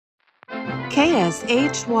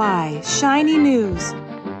KSHY Shiny News.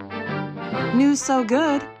 News so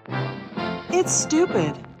good, it's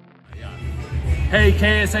stupid. Hey,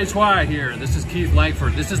 KSHY here. This is Keith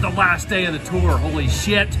Langford. This is the last day of the tour. Holy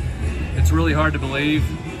shit. It's really hard to believe.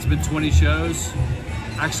 It's been 20 shows.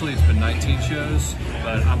 Actually, it's been 19 shows,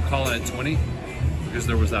 but I'm calling it 20 because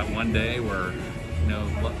there was that one day where, you know,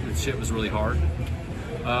 the shit was really hard.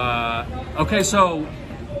 Okay, so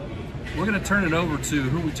we're gonna turn it over to,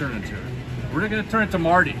 who are we turning to? We're gonna turn it to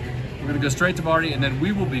Marty. We're gonna go straight to Marty, and then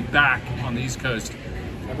we will be back on the East Coast.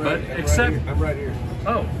 I'm right here.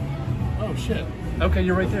 Oh shit. Okay,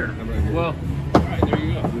 you're right there. I'm right here. Well, all right, there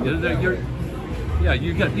you go. Yeah,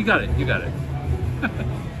 you got it.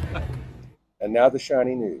 And now the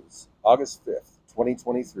Shiny News. August 5th,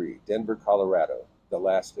 2023, Denver, Colorado, the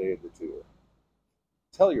last day of the tour.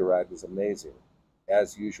 Telluride was amazing,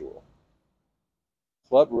 as usual.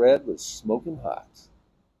 Club Red was smoking hot.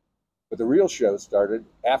 But the real show started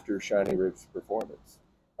after Shinyribs' performance.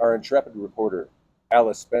 Our intrepid reporter,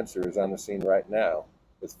 Alice Spencer, is on the scene right now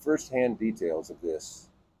with first-hand details of this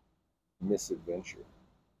misadventure.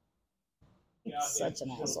 It's such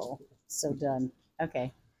an asshole. So done.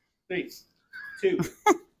 Okay. 3, 2,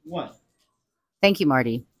 1. Thank you,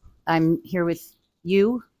 Marty. I'm here with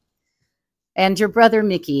you and your brother,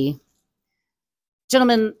 Mickey.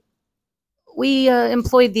 Gentlemen, we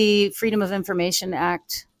employed the Freedom of Information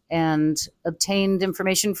Act and obtained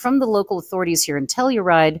information from the local authorities here in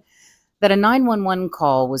Telluride that a 911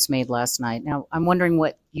 call was made last night. Now, I'm wondering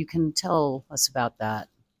what you can tell us about that.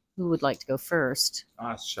 Who would like to go first?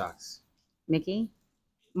 Ah, shucks. Mickey?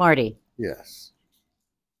 Marty? Yes.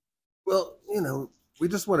 Well, you know, we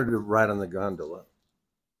just wanted to ride on the gondola.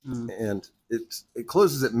 And it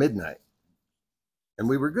closes at midnight. And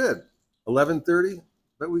we were good. 11:30,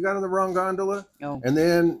 but we got on the wrong gondola. Oh. And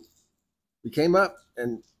then we came up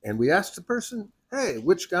and we asked the person, hey,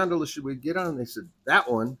 which gondola should we get on? And they said,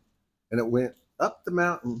 that one. And it went up the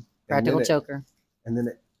mountain. Practical joker. And then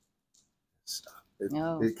it stopped.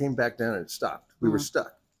 Oh. It came back down and it stopped. We were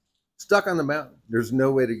stuck. Stuck on the mountain. There's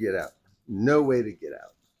no way to get out. No way to get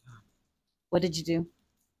out. What did you do?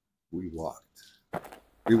 We walked.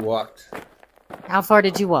 We walked. How far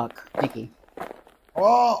did you walk, Mickey?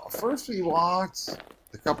 Well, first we walked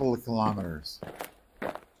a couple of kilometers.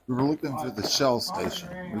 We were looking for the Shell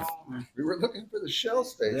station. We were looking for the Shell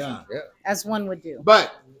station. Yeah. As one would do.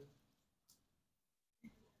 But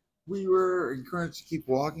we were encouraged to keep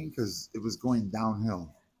walking because it was going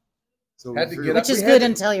downhill. So Had to get Which up. is good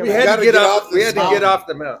until you're We right. had to get off. this We had to get mountain. off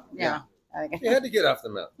the mountain. Yeah. We had to get off the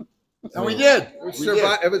mountain. And we did. It was, We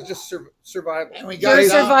did. it was just survival. And we Your got down,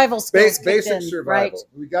 survival skills kicked basic in, survival.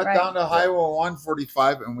 right? we got Right. down to Highway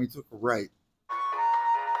 145 and we took a right.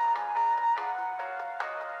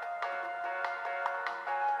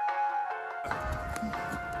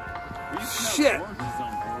 Shit!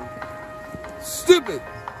 Stupid!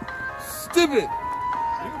 Stupid!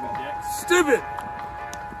 Stupid!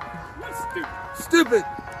 Stupid!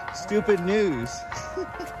 Stupid news.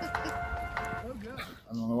 I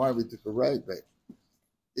don't know why we took a right, but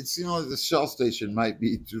it's, you know, the Shell station might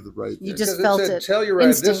be to the right. You there. just Because felt it it. said Telluride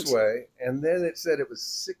Instinct. this way, and then it said it was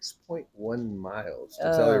 6.1 miles to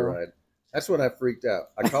Oh. Telluride. That's when I freaked out.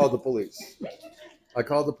 I called the police.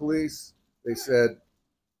 They said,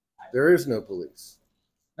 there is no police.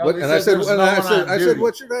 No, What, they and I said, there's no one on I said, duty.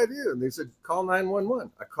 what should I do? And they said, call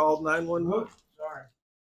 911. I called 911.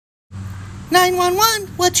 911,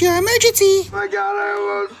 what's your emergency? My God, I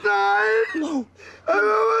almost died. I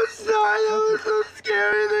almost died. That was so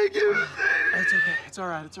scary. Thank you. It's okay. It's all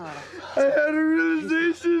right. It's all right. I had a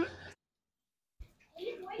realization.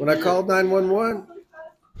 When I called 911,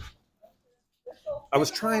 I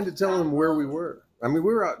was trying to tell them where we were. I mean,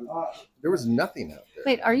 we were out. There was nothing out there.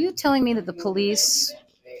 Wait, are you telling me that the police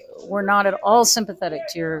were not at all sympathetic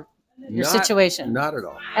to your Not- situation? Not at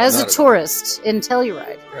all. As Not a at tourist in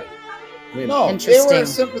Telluride. all. I mean, No, they Interesting. were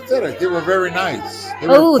sympathetic. They were very nice. They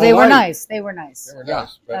were polite. nice. They were nice. they were Yeah.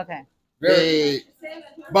 nice, but Okay. They,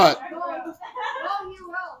 but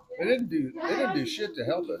they didn't do shit to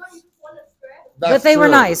help us. that's But they were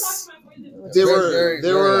true. nice. They Very,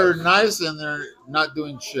 they very were nice. nice and they're not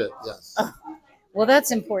doing shit. Yes. Well,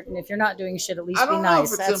 that's important. If you're not doing shit, at least I be don't know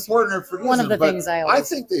nice. if it's That's important or if it one of isn't, the but things I always.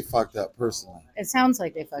 think they fucked up personally. It sounds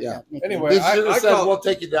like they fucked Yeah. up. Mickey. Anyway, They should have I said, called- "We'll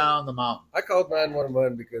take you down the mountain." I called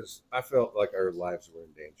 911 because I felt like our lives were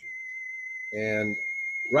in danger. And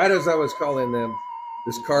right as I was calling them,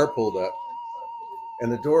 this car pulled up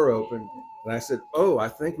and the door opened. And I said, oh, I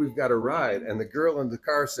think we've got a ride. And the girl in the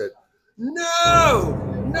car said, no,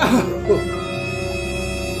 no.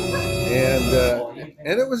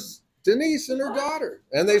 And it was Denise and her daughter,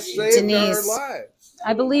 and they saved Denise. our lives.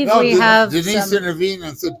 I believe No, we have Denise some... intervened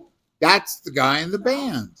and said, "That's the guy in the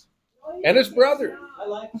band." And his brother.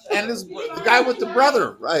 And the guy with the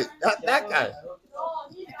brother, right? That guy.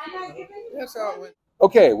 That's how it went.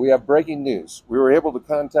 Okay, we have breaking news. We were able to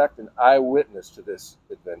contact an eyewitness to this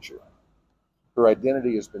adventure. Her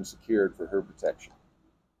identity has been secured for her protection.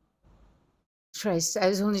 Christ, I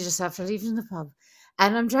was only just after leaving the pub.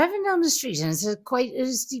 And I'm driving down the street, and it's quite a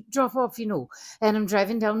steep drop off, you know. And I'm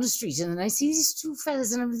driving down the street, and then I see these two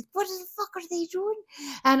fellas, and I'm like, what the fuck are they doing?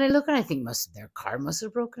 And I look, and I think their car must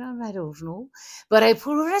have broken down. I don't know. But I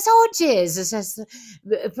pull over, and I said, oh, Jesus, that's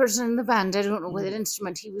the person in the band. I don't know what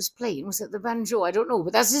instrument he was playing. Was it the banjo? I don't know.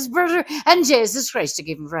 But that's his brother. And Jesus Christ, to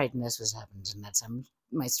give him right, and that's what happened. And that's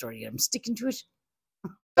my story. I'm sticking to it.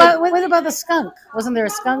 But what about the skunk? Wasn't there a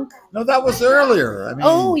skunk? No, that was earlier. I mean,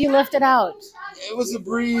 Oh, you left it out. it was a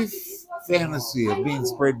brief fantasy of being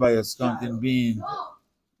sprayed by a skunk and being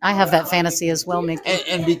I have that fantasy as well, Mickey.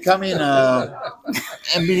 and becoming you know,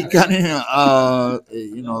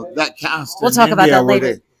 that cast. We'll in talk about India that where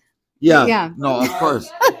later. Yeah. No, of course.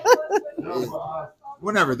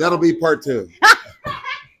 Whenever. That'll be part 2.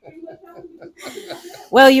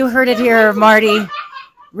 Well, you heard it here, Marty.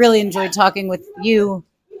 Really enjoyed talking with you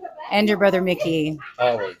and your brother Mickey.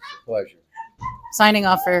 Always a pleasure. Signing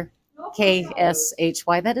off for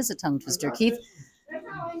KSHY. That is a tongue twister. Keith,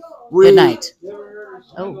 good night.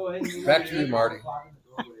 Oh, Back to you, Marty.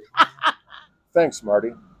 Thanks,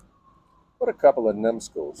 Marty. What a couple of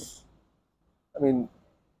numbskulls. I mean,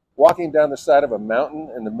 walking down the side of a mountain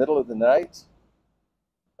in the middle of the night,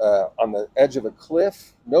 on the edge of a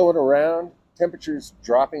cliff, no one around, temperatures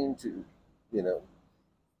dropping to, you know,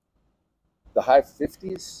 the high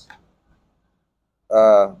 50s.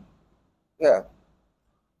 Yeah.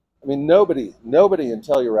 I mean, nobody in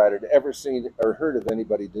Telluride had ever seen or heard of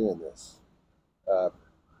anybody doing this.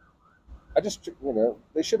 I just, you know,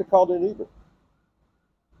 they should have called an Uber.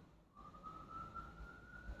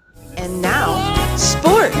 And now,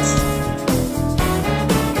 sports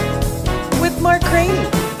with Mark Craney.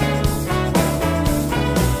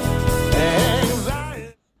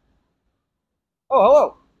 Oh,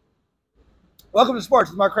 hello. Welcome to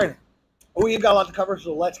Sports with Mark Craney. We've got a lot to cover,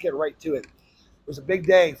 so let's get right to it. It was a big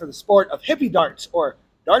day for the sport of hippie darts, or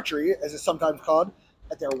darchery, as it's sometimes called,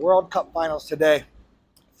 at their World Cup finals today.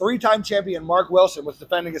 Three-time champion Mark Wilson was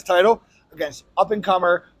defending his title against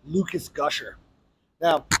up-and-comer Lucas Gusher.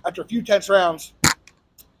 Now, after a few tense rounds, it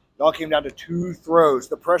all came down to 2 throws.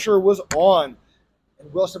 The pressure was on,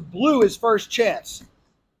 and Wilson blew his first chance.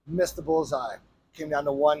 Missed the bullseye. Came down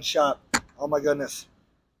to 1 shot. Oh, my goodness.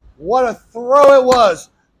 What a throw it was.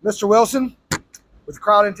 Mr. Wilson, with the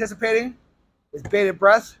crowd anticipating, with bated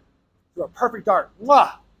breath, threw a perfect dart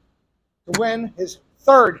to win his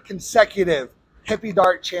 3rd consecutive hippie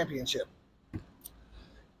dart championship.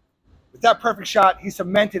 With that perfect shot, he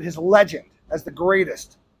cemented his legend as the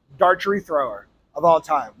greatest darchery thrower of all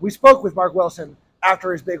time. We spoke with Mark Wilson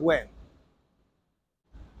after his big win.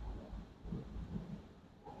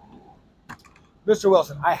 Mr.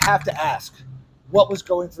 Wilson, I have to ask, what was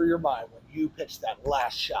going through your mind when you pitched that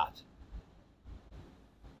last shot?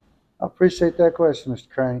 I appreciate that question, Mr.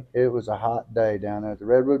 Craney. It was a hot day down there at the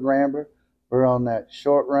Redwood Rambler. We're on that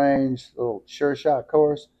short range, little sure shot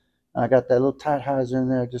course. And I got that little tight hyzer in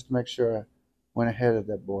there just to make sure I went ahead of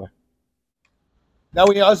that boy. Now,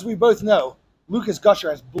 as we both know, Lucas Gusher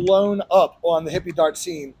has blown up on the hippie dart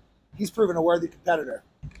scene. He's proven a worthy competitor.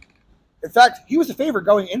 In fact, he was the favorite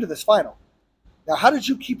going into this final. Now, how did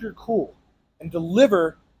you keep your cool and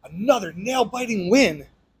deliver another nail-biting win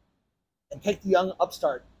and take the young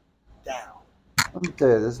upstart down? Let me tell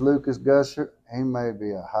you, this Lucas Gusher, he may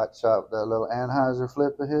be a hot shot with that little Anheuser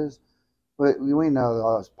flip of his, but we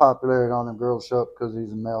know his popularity on the girls' show up because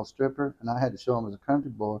he's a male stripper, and I had to show him as a country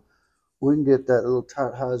boy. We can get that little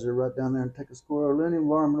tight hyzer right down there and take a squirrel Lenny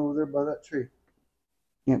varmint over there by that tree.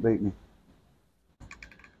 Can't beat me.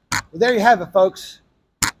 Well, there you have it, folks.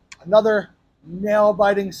 Another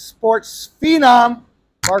nail-biting sports phenom,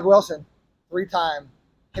 Mark Wilson, 3-time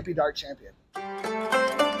hippie dart champion.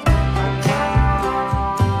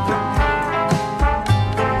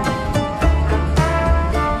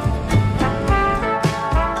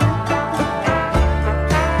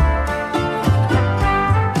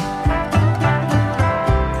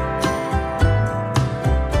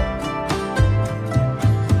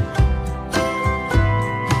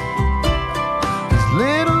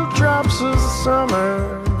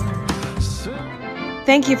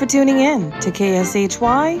 Thank you for tuning in to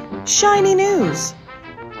KSHY Shiny News.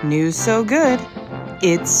 News so good,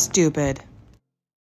 it's stupid.